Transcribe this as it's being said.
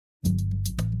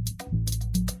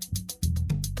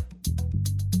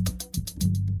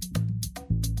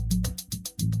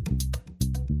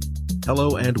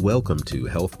Hello and welcome to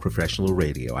Health Professional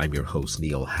Radio. I'm your host,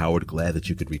 Neil Howard. Glad that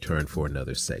you could return for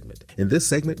another segment. In this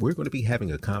segment, we're going to be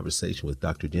having a conversation with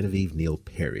Dr. Genevieve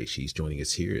Neal-Perry. She's joining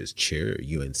us here as chair,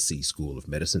 UNC School of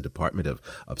Medicine, Department of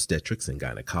Obstetrics and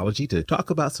Gynecology, to talk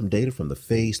about some data from the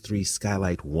Phase 3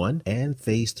 SKYLIGHT 1 and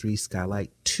Phase 3 SKYLIGHT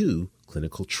 2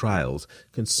 clinical trials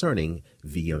concerning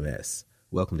VMS.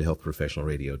 Welcome to Health Professional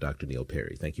Radio, Dr.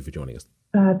 Neal-Perry. Thank you for joining us.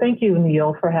 Thank you,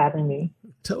 Neil, for having me.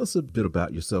 Tell us a bit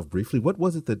about yourself briefly. What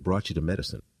was it that brought you to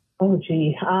medicine? Oh,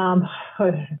 gee.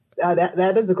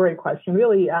 That is a great question.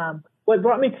 Really, what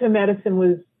brought me to medicine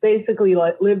was basically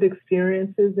like lived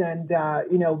experiences and,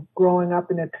 growing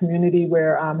up in a community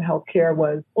where healthcare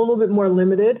was a little bit more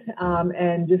limited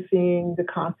and just seeing the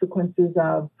consequences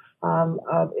of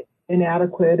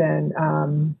inadequate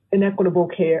and inequitable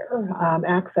care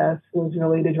access was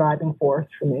really the driving force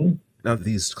for me. Now,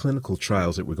 these clinical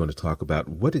trials that we're going to talk about,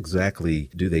 what exactly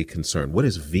do they concern? What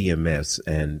is VMS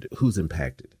and who's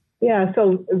impacted? Yeah,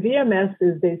 so VMS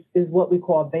is what we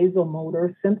call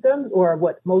vasomotor symptoms, or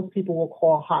what most people will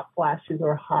call hot flashes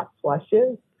or hot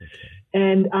flushes. Okay.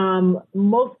 And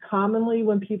most commonly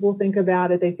when people think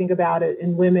about it, they think about it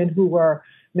in women who are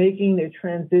making the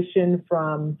transition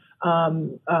from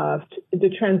the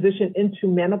transition into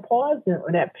menopause, or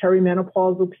that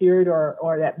perimenopausal period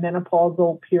or that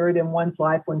menopausal period in one's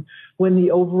life when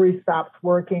the ovary stops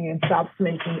working and stops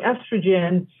making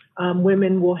estrogen.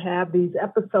 Women will have these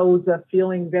episodes of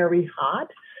feeling very hot,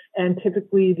 and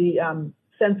typically the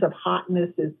sense of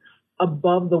hotness is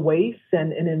above the waist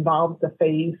and involves the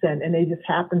face, and they just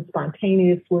happen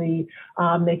spontaneously.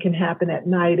 They can happen at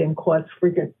night and cause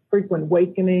frequent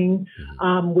wakening,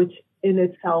 which in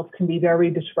itself can be very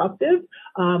disruptive.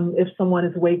 If someone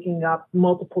is waking up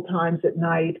multiple times at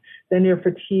night, then they're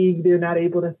fatigued, they're not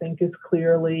able to think as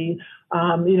clearly.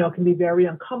 It can be very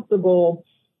uncomfortable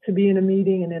to be in a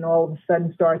meeting and then all of a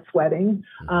sudden start sweating.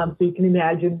 So you can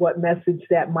imagine what message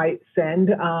that might send,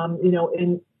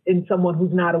 in someone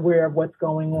who's not aware of what's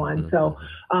going on. So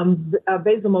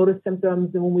vasomotor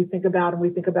symptoms, and when we think about them, we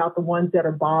think about the ones that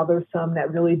are bothersome,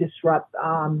 that really disrupt,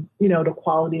 the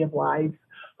quality of life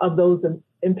of those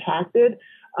impacted.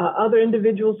 Other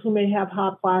individuals who may have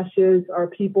hot flashes are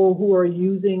people who are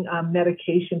using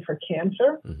medication for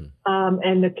cancer.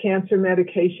 And the cancer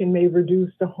medication may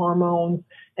reduce the hormones,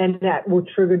 and that will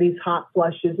trigger these hot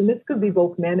flushes. And this could be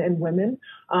both men and women.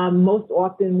 Most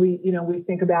often we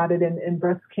think about it in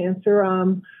breast cancer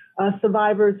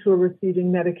survivors who are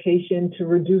receiving medication to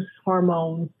reduce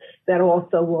hormones that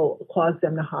also will cause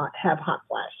them to have hot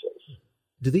flashes.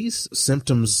 Do these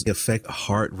symptoms affect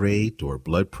heart rate or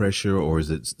blood pressure, or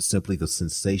is it simply the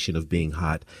sensation of being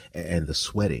hot and the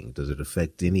sweating? Does it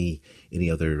affect any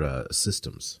other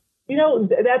systems?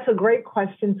 That's a great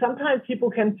question. Sometimes people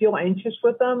can feel anxious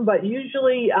with them, but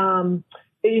usually,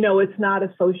 it's not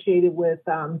associated with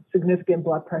significant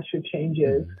blood pressure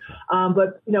changes.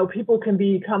 But people can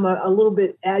become a little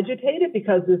bit agitated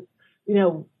because it's,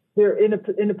 they're in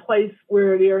a place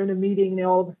where they're in a meeting and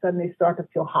all of a sudden they start to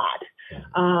feel hot.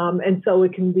 And so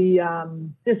it can be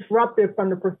disruptive from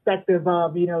the perspective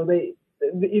of,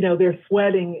 they're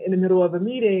sweating in the middle of a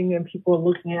meeting and people are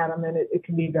looking at them, and it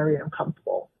can be very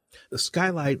uncomfortable. The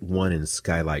SKYLIGHT 1 and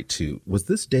SKYLIGHT 2, was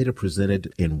this data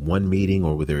presented in one meeting,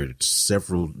 or were there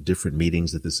several different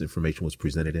meetings that this information was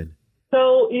presented in?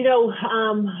 So,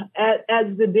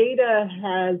 as the data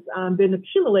has been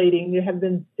accumulating, there have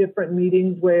been different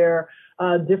meetings where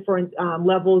different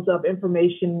levels of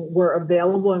information were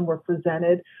available and were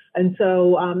presented. And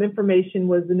so information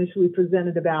was initially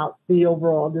presented about the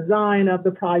overall design of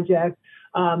the project,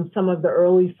 some of the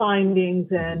early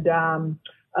findings, and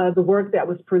the work that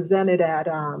was presented at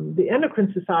the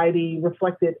Endocrine Society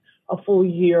reflected a full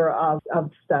year of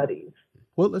studies.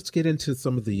 Well, let's get into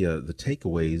some of the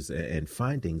takeaways and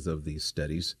findings of these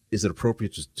studies. Is it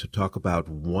appropriate to talk about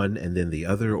one and then the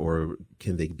other, or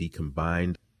can they be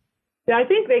combined? Yeah, I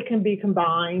think they can be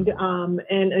combined.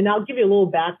 And I'll give you a little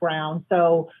background.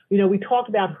 So, we talked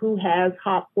about who has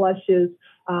hot flushes.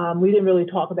 We didn't really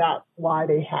talk about why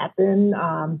they happen.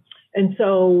 And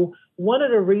so one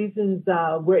of the reasons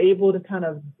we're able to kind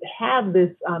of have this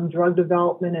drug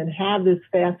development and have this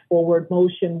fast forward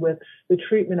motion with the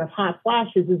treatment of hot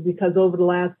flashes is because over the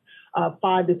last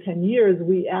 5 to 10 years,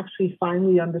 we actually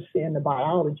finally understand the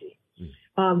biology.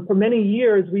 For many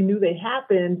years, we knew they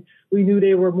happened. We knew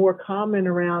they were more common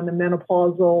around the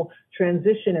menopausal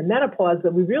transition and menopause,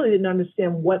 but we really didn't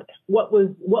understand what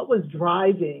was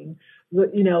driving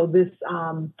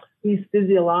these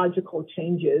physiological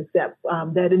changes that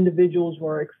individuals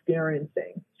were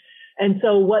experiencing. And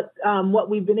so what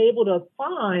we've been able to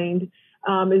find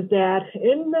is that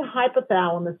in the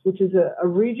hypothalamus, which is a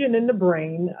region in the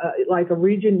brain, like a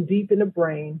region deep in the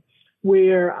brain,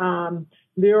 where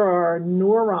there are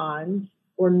neurons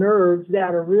or nerves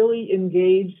that are really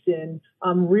engaged in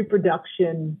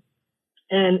reproduction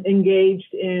and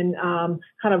engaged in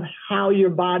kind of how your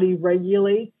body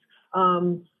regulates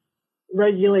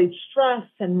stress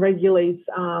and regulates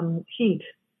heat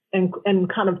and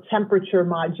kind of temperature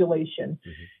modulation.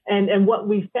 And what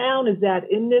we found is that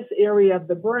in this area of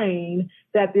the brain,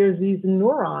 that there's these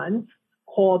neurons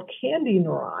called candy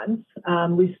neurons.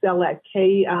 We spell that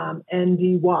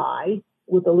K-N-D-Y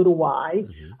with a little y,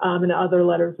 and the other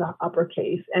letters are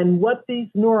uppercase. And what these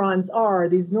neurons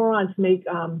make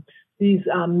these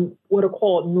what are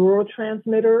called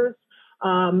neurotransmitters.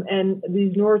 And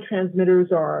these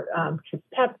neurotransmitters are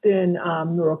tryptophan,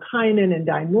 neurokinin, and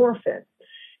dynorphin.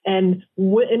 And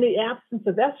in the absence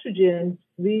of estrogen,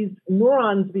 these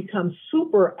neurons become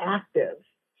super active,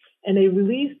 and they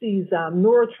release these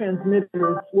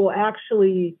neurotransmitters will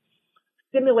actually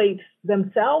stimulate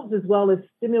themselves as well as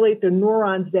stimulate the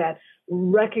neurons that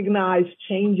recognize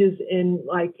changes in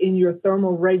your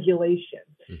thermal regulation.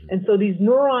 And so these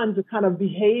neurons are kind of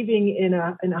behaving in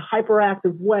a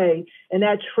hyperactive way, and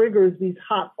that triggers these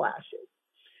hot flashes.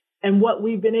 And what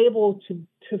we've been able to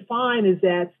find is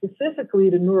that specifically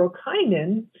the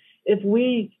neurokinin, if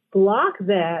we block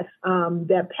that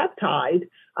peptide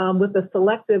with a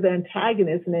selective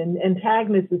antagonist, and an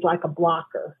antagonist is like a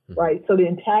blocker, right? So the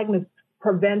antagonist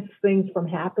prevents things from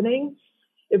happening.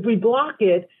 If we block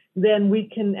it, then we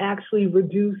can actually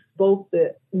reduce both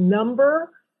the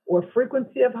number or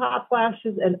frequency of hot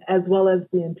flashes and as well as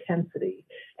the intensity.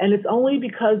 And it's only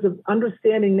because of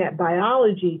understanding that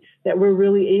biology that we're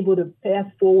really able to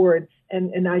fast forward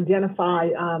and identify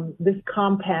this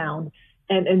compound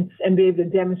and be able to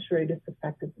demonstrate its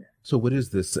effectiveness. So what is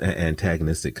this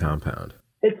antagonistic compound?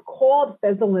 It's called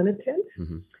Fezolinetant,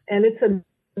 and it's a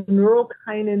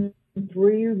neurokinin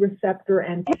 3 receptor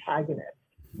antagonist.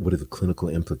 What are the clinical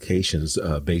implications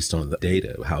based on the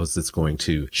data? How is this going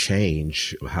to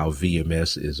change how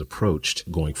VMS is approached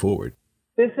going forward?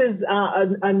 This is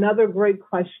another great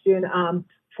question.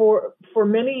 For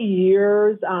many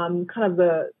years, kind of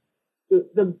the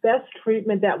best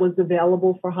treatment that was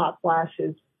available for hot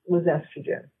flashes was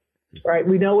estrogen, right?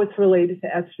 We know it's related to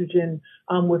estrogen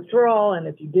withdrawal, and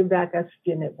if you give back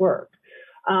estrogen, it works.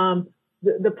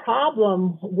 The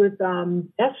problem with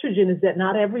estrogen is that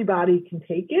not everybody can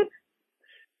take it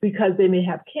because they may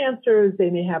have cancers,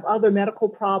 they may have other medical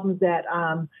problems that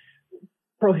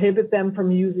prohibit them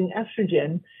from using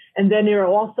estrogen. And then there are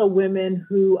also women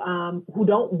who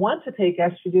don't want to take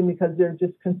estrogen because they're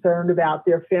just concerned about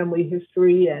their family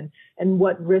history and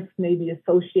what risks may be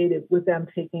associated with them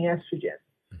taking estrogen.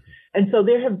 And so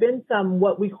there have been some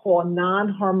what we call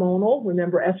non-hormonal.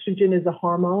 Remember, estrogen is a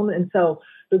hormone. And so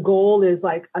the goal is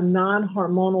like a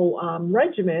non-hormonal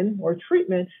regimen or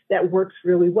treatment that works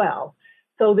really well.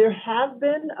 So there have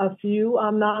been a few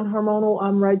non-hormonal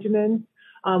regimens,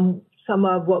 some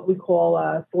of what we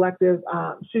call selective,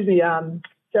 serotonin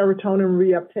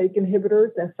reuptake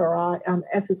inhibitors,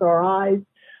 SSRIs,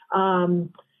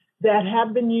 that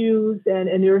have been used.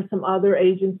 And there are some other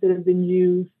agents that have been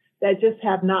used that just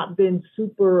have not been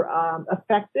super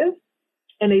effective,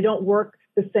 and they don't work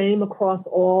the same across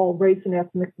all race and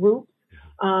ethnic groups.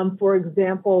 For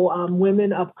example,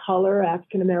 women of color,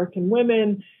 African-American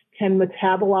women, can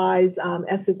metabolize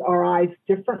SSRIs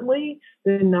differently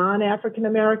than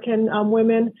non-African-American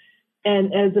women.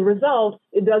 And as a result,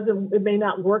 it may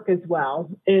not work as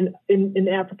well in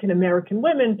African-American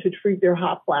women to treat their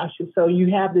hot flashes. So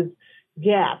you have this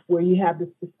gap where you have this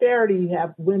disparity. You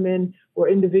have women or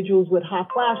individuals with hot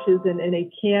flashes and they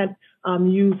can't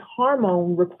use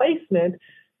hormone replacement.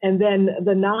 And then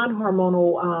the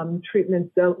non-hormonal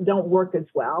treatments don't work as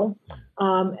well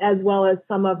as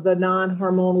some of the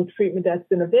non-hormonal treatment that's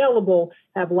been available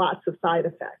have lots of side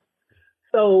effects.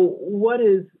 So what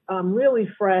is really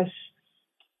fresh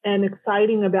and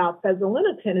exciting about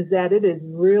Fezolinetant is that it is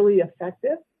really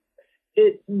effective.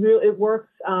 It works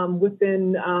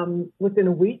within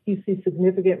a week. You see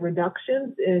significant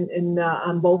reductions in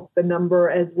both the number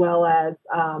as well as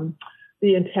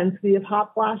the intensity of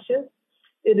hot flashes.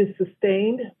 It is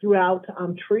sustained throughout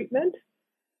treatment,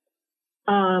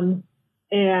 and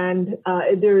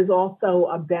there is also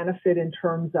a benefit in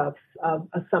terms of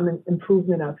some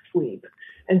improvement of sleep.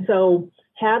 And so,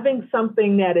 having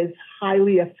something that is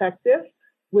highly effective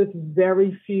with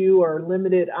very few or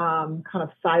limited kind of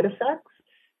side effects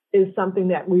is something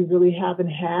that we really haven't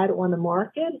had on the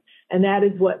market. And that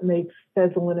is what makes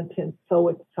Fezolinetant so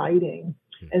exciting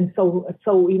and so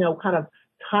kind of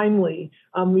timely,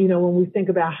 when we think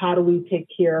about how do we take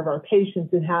care of our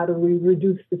patients and how do we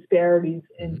reduce disparities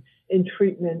in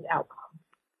treatment outcomes.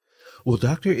 Well,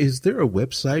 doctor, is there a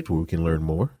website where we can learn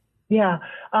more? Yeah,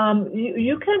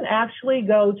 you can actually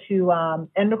go to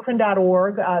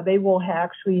endocrine.org. They will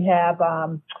actually have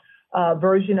a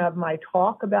version of my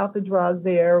talk about the drug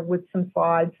there with some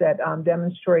slides that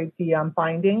demonstrate the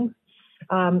findings.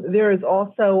 There is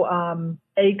also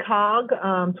ACOG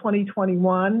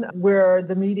 2021, where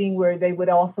the meeting where they would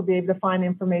also be able to find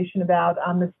information about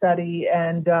the study.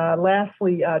 And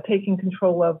lastly, taking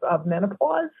control of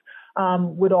menopause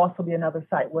would also be another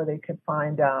site where they could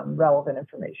find relevant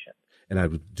information. And I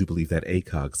do believe that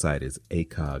ACOG site is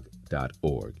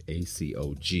acog.org,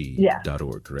 ACOG.org, yes,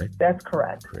 correct? That's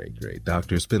correct. Great.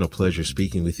 Doctor, it's been a pleasure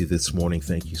speaking with you this morning.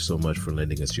 Thank you so much for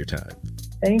lending us your time.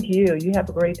 Thank you. You have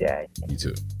a great day. You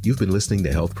too. You've been listening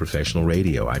to Health Professional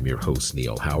Radio. I'm your host,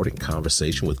 Neil Howard, in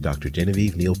conversation with Dr.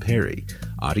 Genevieve Neal-Perry.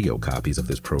 Audio copies of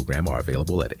this program are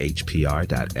available at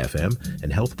hpr.fm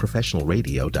and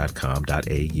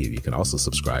healthprofessionalradio.com.au. You can also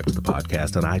subscribe to the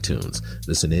podcast on iTunes.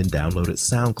 Listen in, download it,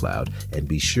 SoundCloud, and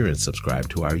be sure and subscribe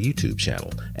to our YouTube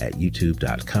channel at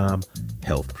youtube.com,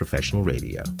 Health Professional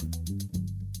Radio.